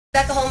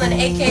Rebecca Holman,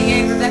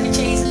 aka Rebecca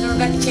Chase, and the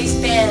Rebecca Chase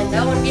Band.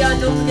 I want to be on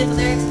Don't Forget the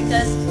Lyrics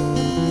because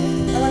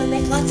I want to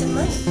make lots of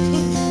money.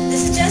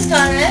 This is Jess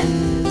Conrad.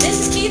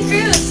 This is Keith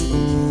Cruz.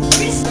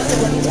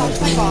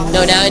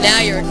 No, now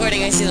you're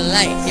recording. I see the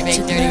lights. You big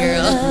dirty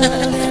girl.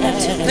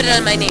 Put it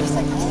on my name.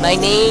 My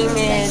name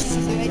is,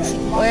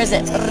 where is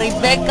it?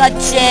 Rebecca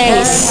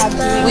Chase.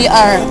 We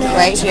are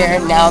right here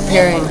now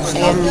appearing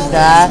in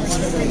the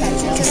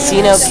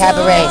Casino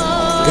Cabaret.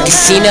 The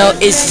casino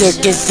is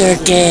circus.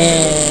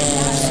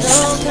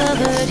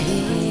 Snow-covered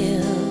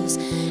hills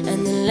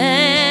and the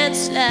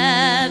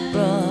landslide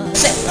brought.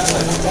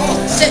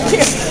 Sit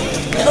here.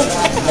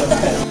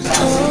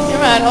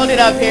 Come on, hold it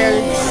up here.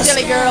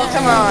 Silly girl,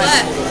 come on.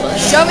 What?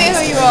 Show me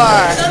who you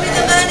are. Show me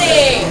the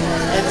money.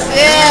 That's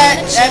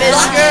it. That is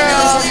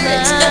girl.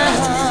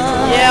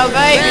 Yeah,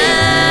 baby.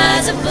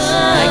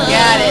 I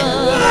got it.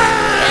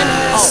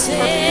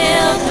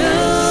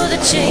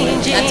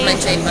 That's my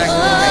trademark move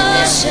right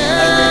there.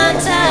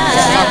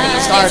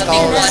 Start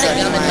all of a sudden.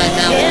 Gum in my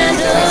mouth.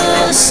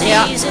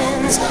 Yeah. This is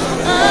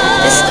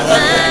the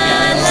one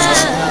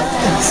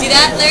See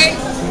that, Larry?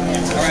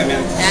 Alright,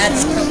 man.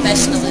 That's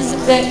professionalism.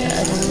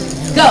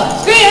 Go.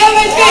 Scream,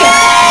 everybody scream.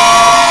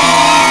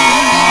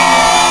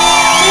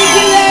 Thank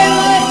you very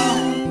much.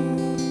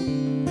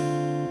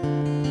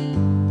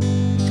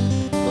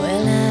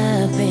 Well,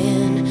 I've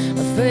been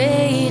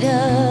afraid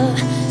of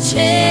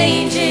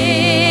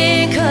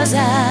changing, 'cause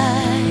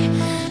I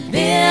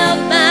built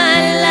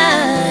my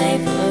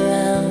life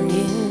around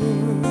you.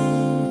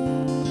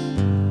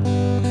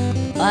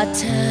 But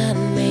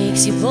time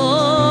makes you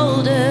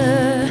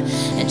bolder,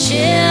 and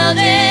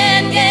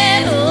children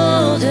get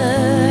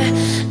older.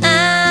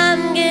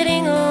 I'm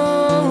getting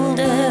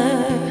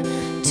older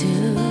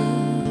too.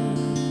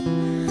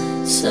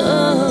 So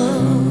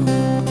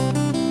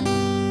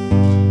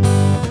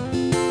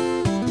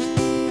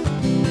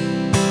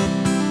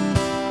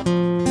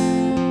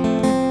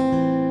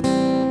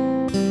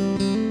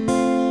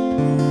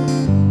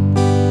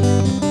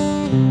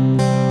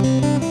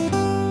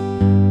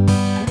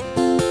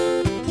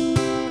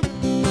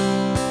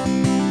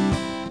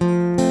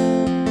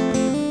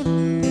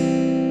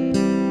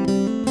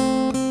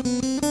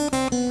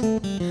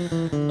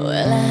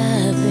well,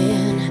 I've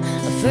been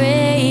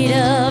afraid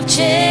of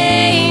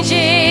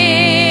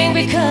changing,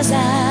 because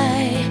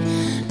I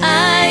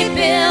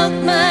built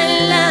my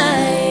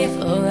life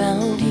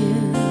around you.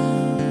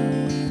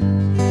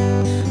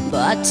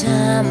 But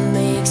time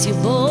makes you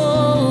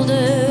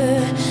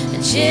bolder,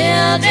 and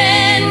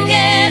children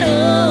get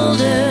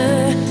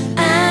older.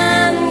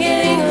 I'm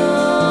getting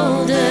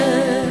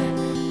older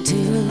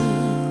too.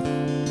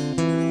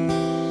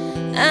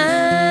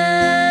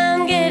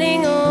 I'm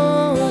getting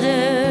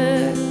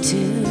older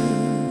too.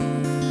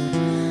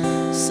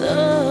 So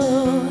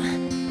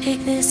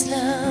take this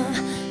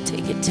love,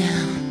 take it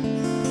down.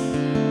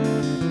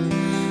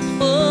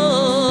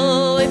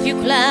 Oh, if you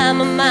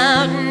climb a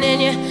mountain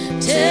and you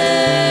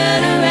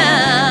turn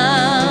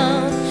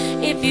around,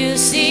 if you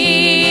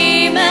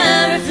see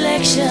my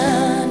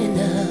reflection in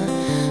the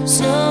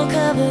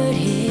snow-covered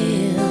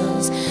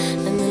hills,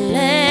 then the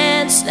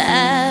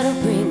landslide will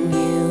bring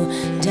you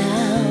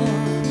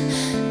down,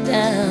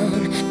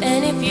 down.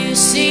 And if you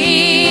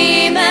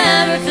see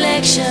my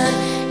reflection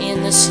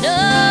in the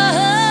snow-covered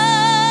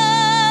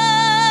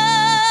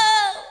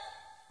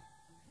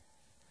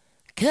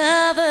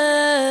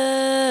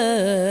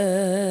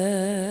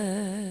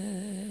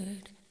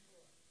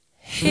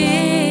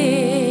hills,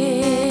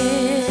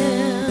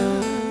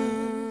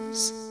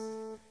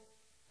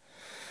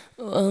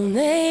 well,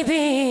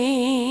 maybe